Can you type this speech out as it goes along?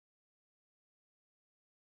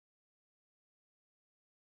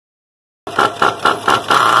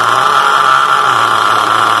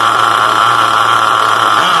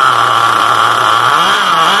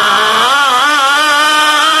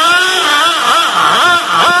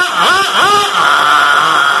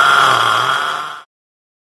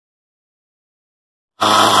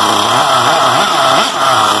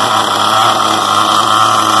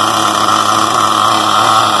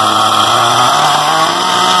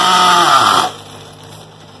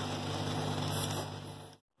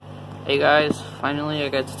Hey guys, finally I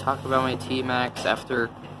get to talk about my T-Maxx after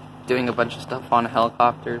doing a bunch of stuff on a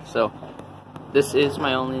helicopter. So this is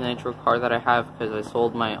my only nitro car that I have because I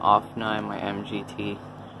sold my OFNA and my MGT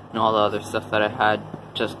and all the other stuff that I had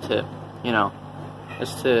just to,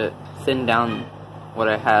 just to thin down what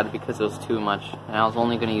I had because it was too much. And I was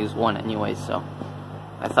only going to use one anyway, so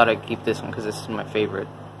I thought I'd keep this one because this is my favorite.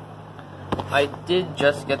 I did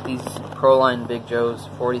just get these Proline Big Joes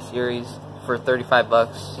 40 series for 35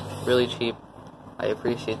 bucks. Really cheap. I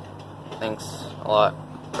appreciate it. Thanks a lot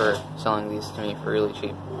for selling these to me for really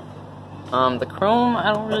cheap. The chrome,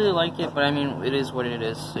 I don't really like it, but I mean, it is what it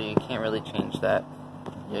is, so you can't really change that.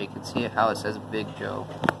 Yeah, you can see how it says Big Joe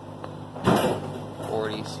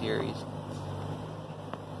 40 series.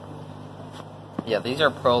 Yeah, these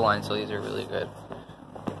are Proline, so these are really good.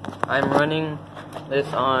 I'm running this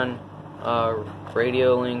on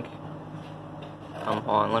Radiolink. Hold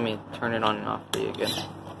on, let me turn it on and off for you again.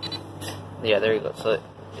 Yeah, there you go. So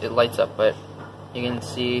it lights up, but you can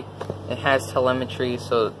see it has telemetry.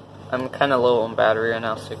 So I'm kind of low on battery right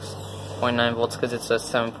now, 6.9 volts, because it's a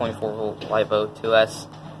 7.4 volt LiPo 2S.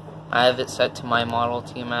 I have it set to my model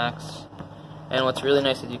T-Maxx, and what's really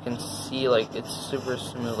nice is you can see like it's super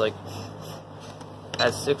smooth. Like it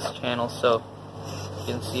has 6 channels, so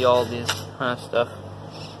you can see all these kind of stuff.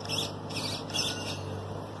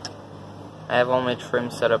 I have all my trim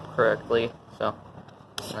set up correctly, so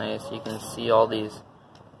nice. You can see all these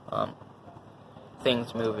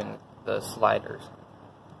things moving, the sliders.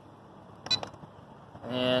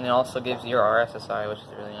 And it also gives your RSSI, which is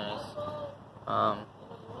really nice.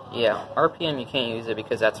 Yeah, RPM you can't use it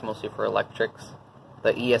because that's mostly for electrics.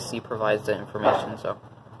 The ESC provides the information, so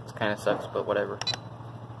it kind of sucks, but whatever.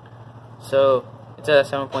 So it's at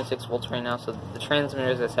 7.6 volts right now, so the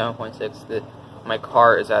transmitter is at 7.6. My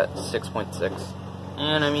car is at 6.6.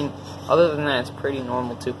 And I mean, other than that, it's pretty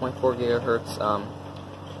normal. 2.4 gigahertz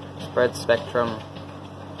spread spectrum,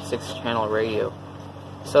 6-channel radio.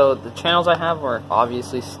 So the channels I have are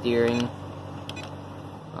obviously steering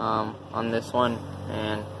on this one,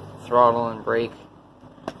 and throttle and brake.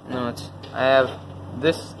 No, I have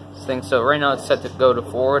this thing. So right now it's set to go to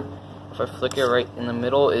forward. If I flick it right in the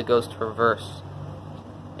middle, it goes to reverse.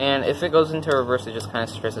 And if it goes into reverse, it just kind of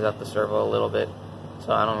stresses out the servo a little bit.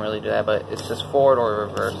 So I don't really do that, but it's just forward or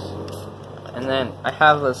reverse. And then I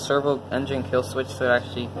have a servo engine kill switch, so it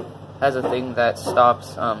actually has a thing that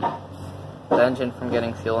stops the engine from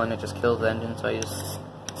getting fuel, and it just kills the engine. So I use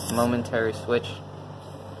momentary switch.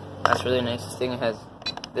 That's really nice.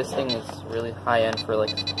 This thing is really high end for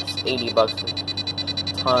like 80 bucks.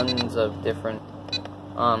 Tons of different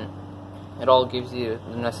it all gives you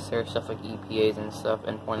the necessary stuff like EPAs and stuff,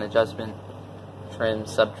 endpoint adjustment,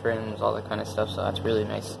 trims, sub-trims, all that kind of stuff, so that's really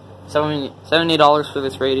nice. $70 for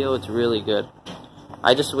this radio. It's really good.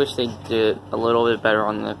 I just wish they did a little bit better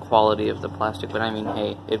on the quality of the plastic, but I mean,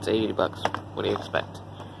 hey, it's 80 bucks. What do you expect?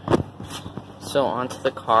 So, onto the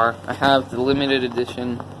car. I have the limited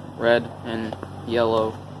edition red and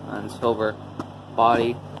yellow and silver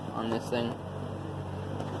body on this thing.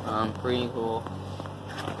 Pretty cool.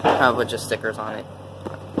 I have a bunch of stickers on it,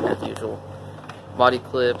 as usual. Body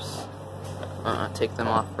clips, take them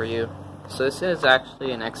off for you. So this is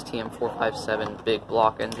actually an XTM 457 big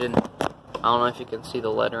block engine. I don't know if you can see the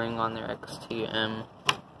lettering on there, XTM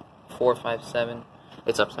 457.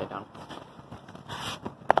 It's upside down.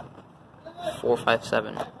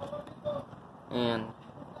 457. And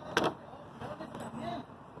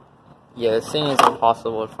yeah, this thing is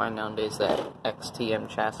impossible to find nowadays, that XTM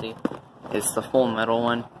chassis. It's the full metal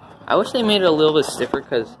one. I wish they made it a little bit stiffer,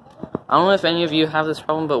 because I don't know if any of you have this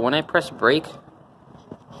problem, but when I press brake,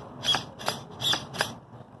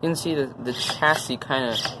 you can see the chassis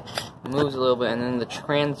kind of moves a little bit, and then the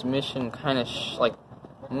transmission kind of like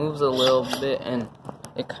moves a little bit, and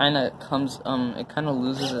it kind of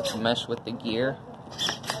loses its mesh with the gear.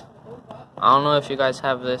 I don't know if you guys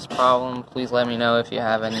have this problem. Please let me know if you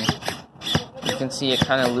have any. You can see it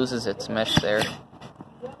kind of loses its mesh there.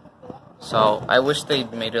 So I wish they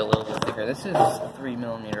made it a little bit thicker. This is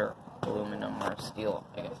 3mm aluminum or steel,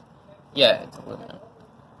 I guess. Yeah, it's aluminum.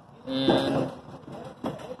 And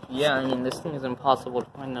yeah, I mean, this thing is impossible to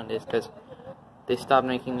find nowadays because they stopped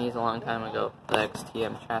making these a long time ago, the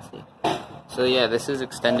XTM chassis. So yeah, this is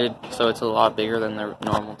extended, so it's a lot bigger than the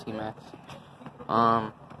normal T-Maxx.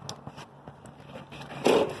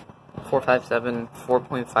 457,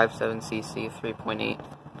 4.57 cc, 3.8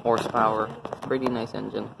 horsepower. Pretty nice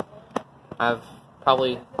engine. I've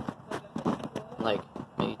probably like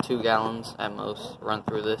maybe 2 gallons at most run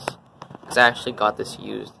through this, because I actually got this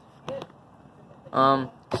used.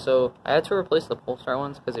 So I had to replace the Pulsar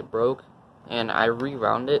ones because it broke, and I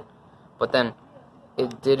rewound it, but then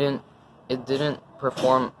it didn't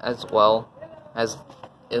perform as well as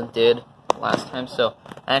it did last time. So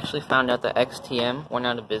I actually found out that XTM went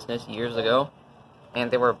out of business years ago,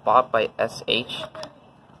 and they were bought by SH.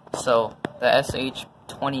 So the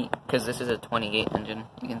SH20, because this is a 28 engine,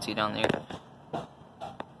 you can see down there.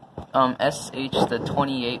 SH, the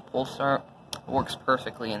 28 Pulsar, works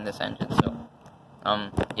perfectly in this engine. So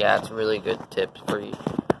yeah, it's a really good tip for you.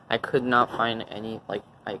 I could not find any, like,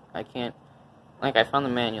 I can't, like, I found the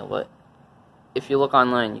manual, but if you look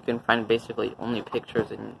online, you can find basically only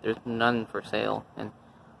pictures, and there's none for sale. And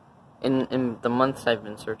in the months I've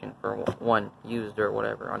been searching for one used or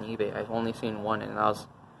whatever on eBay, I've only seen one, and that was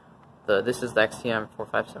this is the XTM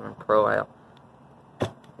 457 Pro.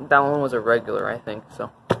 That one was a regular, I think.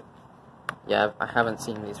 So yeah, I haven't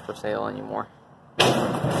seen these for sale anymore.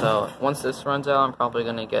 So once this runs out, I'm probably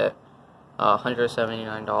gonna get a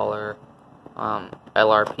 $179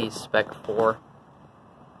 LRP Spec 4,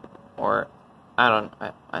 or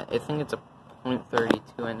I think it's a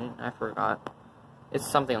 .32 engine. I forgot. It's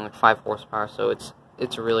something like 5 horsepower, so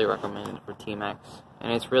it's really recommended for T-Maxx,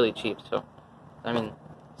 and it's really cheap. So I mean,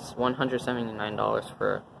 it's $179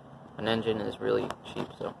 for an engine is really cheap.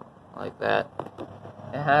 So I like that.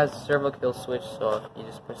 It has servo kill switch, so you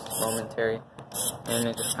just push this momentary, and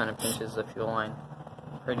it just kind of pinches the fuel line.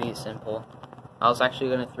 Pretty simple. I was actually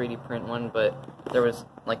going to 3D print one, but there was,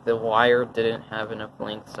 like, the wire didn't have enough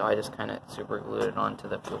length, so I just kind of super glued it onto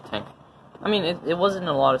the fuel tank. I mean, it wasn't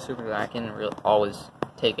a lot of super glue. I can always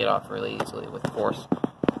take it off really easily with force,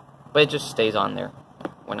 but it just stays on there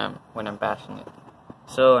when I'm bashing it.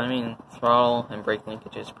 So I mean, throttle and brake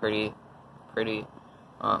linkage is pretty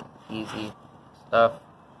easy stuff.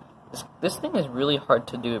 This thing is really hard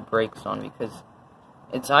to do brakes on, because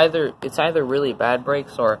it's either really bad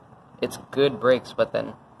brakes or it's good brakes, but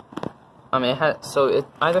then it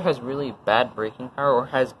either has really bad braking power or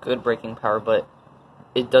has good braking power, but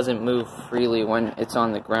it doesn't move freely when it's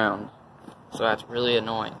on the ground. So that's really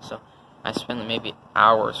annoying. So I spent maybe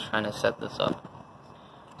hours trying to set this up.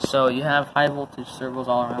 So you have high voltage servos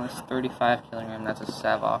all around. This 35 kilogram, that's a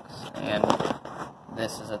Savox, and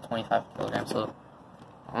this is a 25 kilogram. So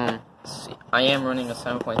let's see. I am running a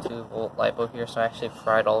 7.2 volt lipo here, so I actually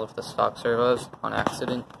fried all of the stock servos on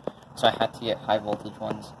accident. So I had to get high voltage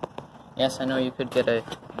ones. Yes, I know you could get a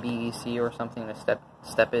BEC or something to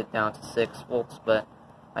step it down to 6 volts, but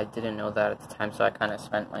I didn't know that at the time, so I kind of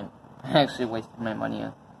I actually wasted my money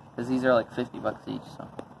on, because these are like $50 each, so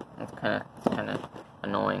it's kind of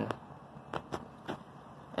annoying.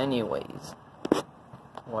 Anyways,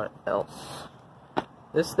 what else?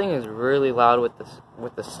 This thing is really loud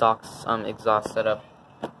with the stock exhaust setup.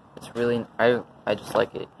 It's really, I just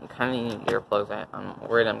like it. You kind of need earplugs. I'm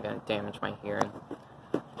worried I'm going to damage my hearing.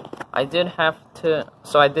 I did have to,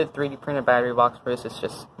 so I did 3D print a battery box for this. It's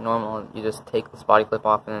just normal. You just take this body clip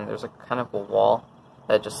off, and then there's a kind of a wall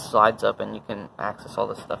that just slides up, and you can access all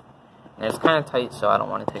this stuff. And it's kind of tight, so I don't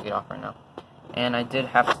want to take it off right now. And I did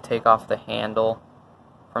have to take off the handle.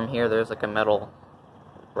 From here, there's like a metal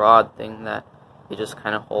rod thing that you just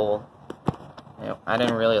kind of hold. You know, I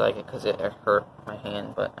didn't really like it because it hurt my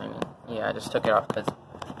hand, but I mean, yeah, I just took it off because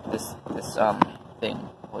this thing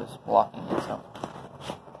was blocking it. So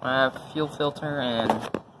I have fuel filter and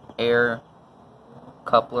air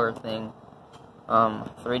coupler thing,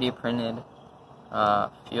 3D printed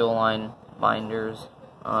fuel line binders,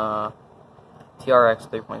 TRX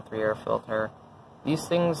 3.3 air filter. These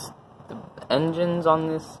things, the engines on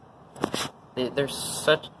this, they're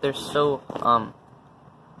so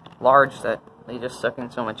large that they just suck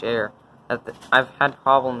in so much air that I've had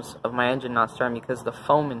problems of my engine not starting because the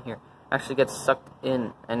foam in here actually gets sucked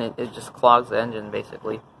in, and it just clogs the engine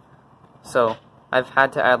basically. So I've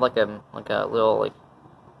had to add like a little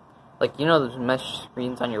like you know those mesh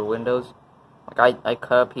screens on your windows. Like I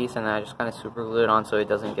cut a piece and then I just kind of super glue it on so it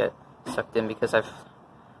doesn't get sucked in, because I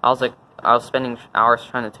was spending hours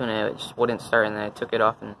trying to tune it, it just wouldn't start, and then I took it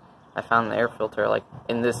off and I found the air filter like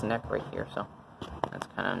in this neck right here, so that's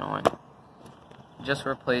kind of annoying. Just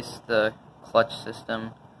replaced the clutch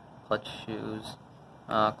system, clutch shoes,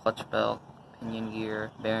 clutch belt, pinion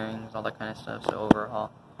gear, bearings, all that kind of stuff. So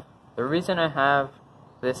overhaul. The reason I have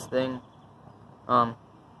this thing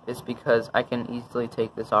is because I can easily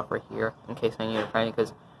take this off right here in case I need to prime it,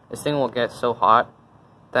 because this thing will get so hot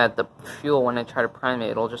that the fuel, when I try to prime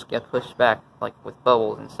it, it'll just get pushed back like with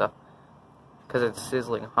bubbles and stuff because it's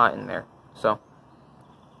sizzling hot in there. So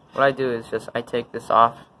what I do is just I take this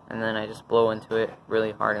off and then I just blow into it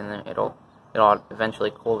really hard, and then it'll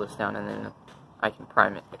eventually cool this down, and then I can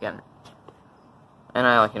prime it again. And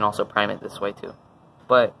I can also prime it this way too.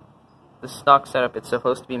 But the stock setup, it's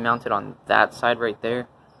supposed to be mounted on that side right there.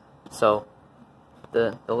 So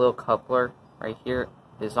the little coupler right here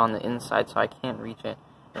is on the inside, so I can't reach it.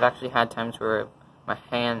 I've actually had times where my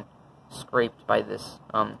hand scraped by this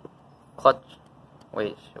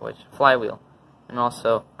flywheel, and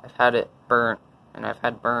also I've had it burnt, and I've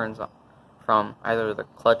had burns from either the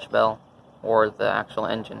clutch bell or the actual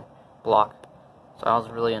engine block. So that was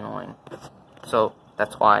really annoying. So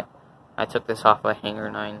that's why I took this off a Hanger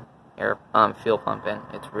 9 air fuel pump, and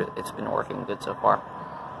it's been working good so far.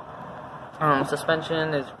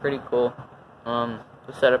 Suspension is pretty cool.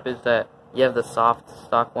 The setup is that you have the soft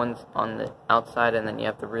stock ones on the outside, and then you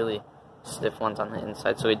have the really stiff ones on the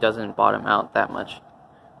inside, so it doesn't bottom out that much.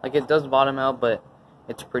 Like, it does bottom out, but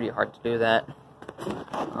it's pretty hard to do that.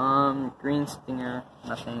 Green stinger,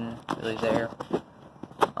 nothing really there.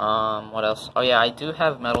 What else? Oh yeah, I do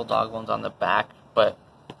have metal dog bones on the back, but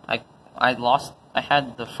I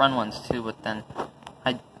had the front ones too, but then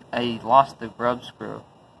I lost the grub screw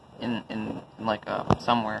in like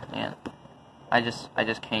somewhere, and I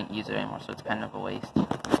just can't use it anymore, so it's kind of a waste.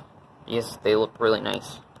 Yes, they look really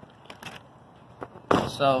nice.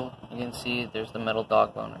 So you can see there's the metal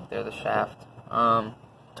dog bone right there, the shaft.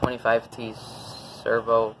 25T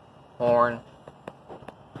servo horn,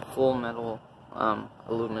 full metal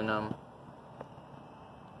aluminum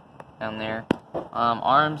down there.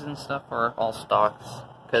 Arms and stuff are all stocks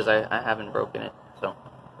because I haven't broken it, so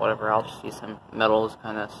whatever. I'll just use some metal. Is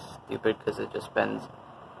kind of stupid because it just bends,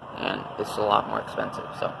 and it's a lot more expensive.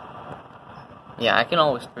 So yeah, I can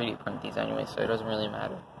always 3D print these anyway, so it doesn't really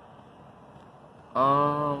matter.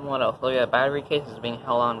 What else? Oh yeah, battery case is being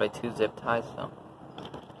held on by 2 zip ties. So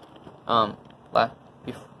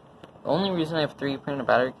the only reason I have 3D printed a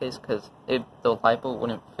battery case because the lipo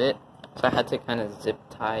wouldn't fit, so I had to kind of zip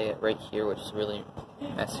tie it right here, which is really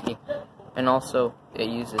messy. And also, it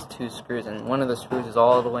uses 2 screws, and one of the screws is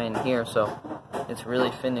all the way in here, so it's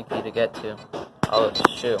really finicky to get to. Oh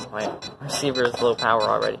shoot, my receiver is low power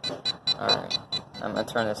already. Alright, I'm gonna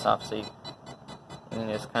turn this off so you can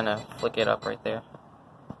just kind of flick it up right there,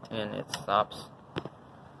 and it stops.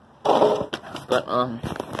 But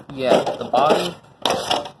yeah, the body,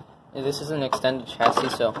 this is an extended chassis,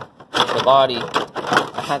 so the body,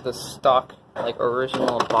 I had the stock, like,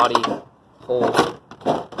 original body holes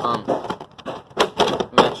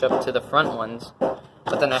match up to the front ones,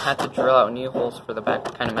 but then I had to drill out new holes for the back.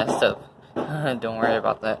 Kind of messed up. Don't worry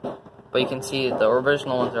about that. But you can see the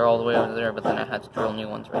original ones are all the way over there, but then I had to drill new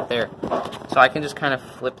ones right there. So I can just kind of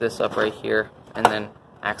flip this up right here and then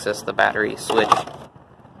access the battery switch.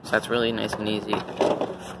 So that's really nice and easy.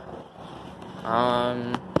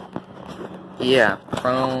 Yeah,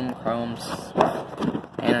 chrome's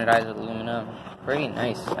anodized aluminum. Pretty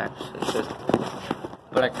nice, actually.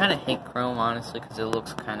 But I kind of hate chrome, honestly, because it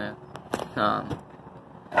looks kind of,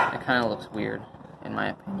 it kind of looks weird, in my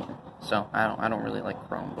opinion. So I don't really like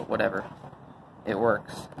chrome, but whatever. It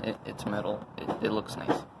works. It's metal. It looks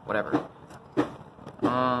nice. Whatever.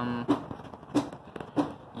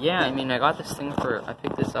 Yeah, I mean, I got this thing I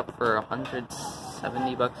picked this up for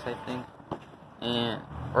 170 bucks, I think.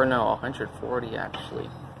 Or no, 140 actually.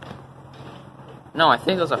 No, I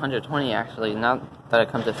think it was 120 actually, now that I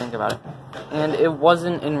come to think about it. And it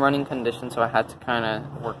wasn't in running condition, so I had to kind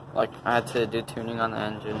of work, like, I had to do tuning on the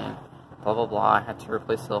engine and blah blah blah. I had to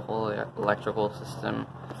replace the whole electrical system.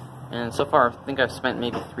 And so far, I think I've spent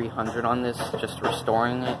maybe 300 on this, just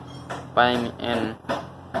restoring it. And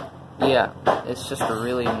yeah, it's just a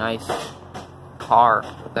really nice car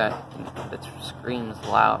that screams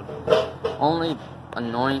loud. Only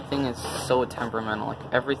annoying thing is so temperamental. Like,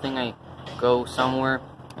 everything I go somewhere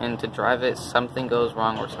and to drive it, something goes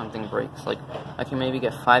wrong or something breaks. Like, I can maybe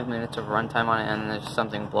get 5 minutes of runtime on it and then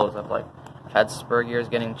something blows up. Like, I've had spur gears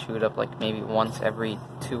getting chewed up like maybe once every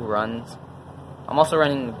 2 runs. I'm also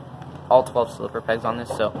running all 12 slipper pegs on this,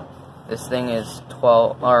 so this thing is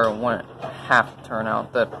 12 or 1/2 turnout.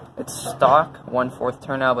 It's stock 1/4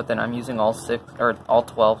 turnout, but then I'm using all 6 or all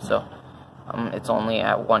 12, so it's only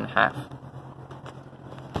at 1/2.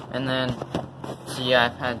 And then, so yeah,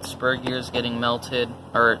 I've had spur gears getting melted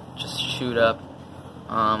or just chewed up,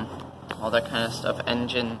 all that kind of stuff.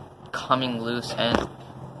 Engine coming loose and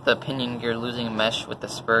the pinion gear losing mesh with the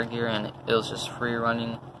spur gear, and it was just free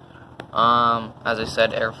running. As I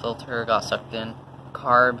said, air filter got sucked in,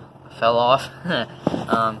 carb fell off.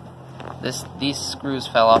 These screws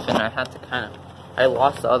fell off, and I had to I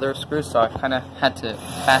lost the other screws, so I kind of had to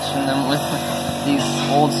fashion them with these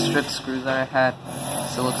old strip screws that I had.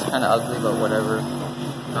 So it looks kind of ugly, but whatever.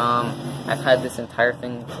 I've had this entire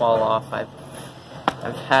thing fall off.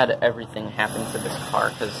 I've had everything happen to this car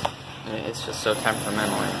because it's just so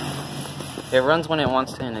temperamental. It runs when it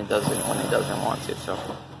wants to, and it doesn't when it doesn't want to. So,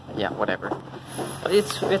 yeah, whatever. But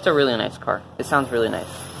it's a really nice car. It sounds really nice.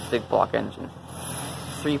 Big block engine,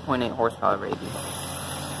 3.8 horsepower rating.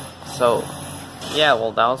 So, yeah,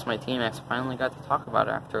 well, that was my T-Maxx. Finally got to talk about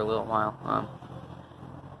it after a little while.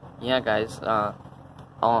 Yeah, guys.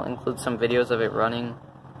 I'll include some videos of it running.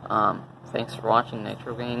 Thanks for watching,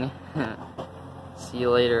 Nitro Gang. See you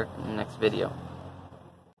later in the next video.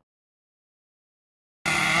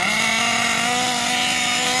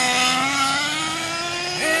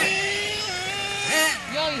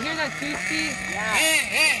 Yo, you hear that 2-speed? Yeah.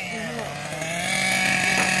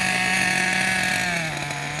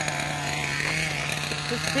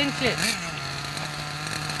 Just pinch it.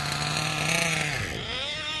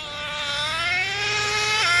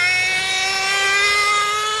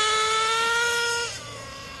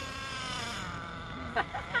 Ha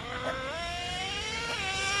ha ha!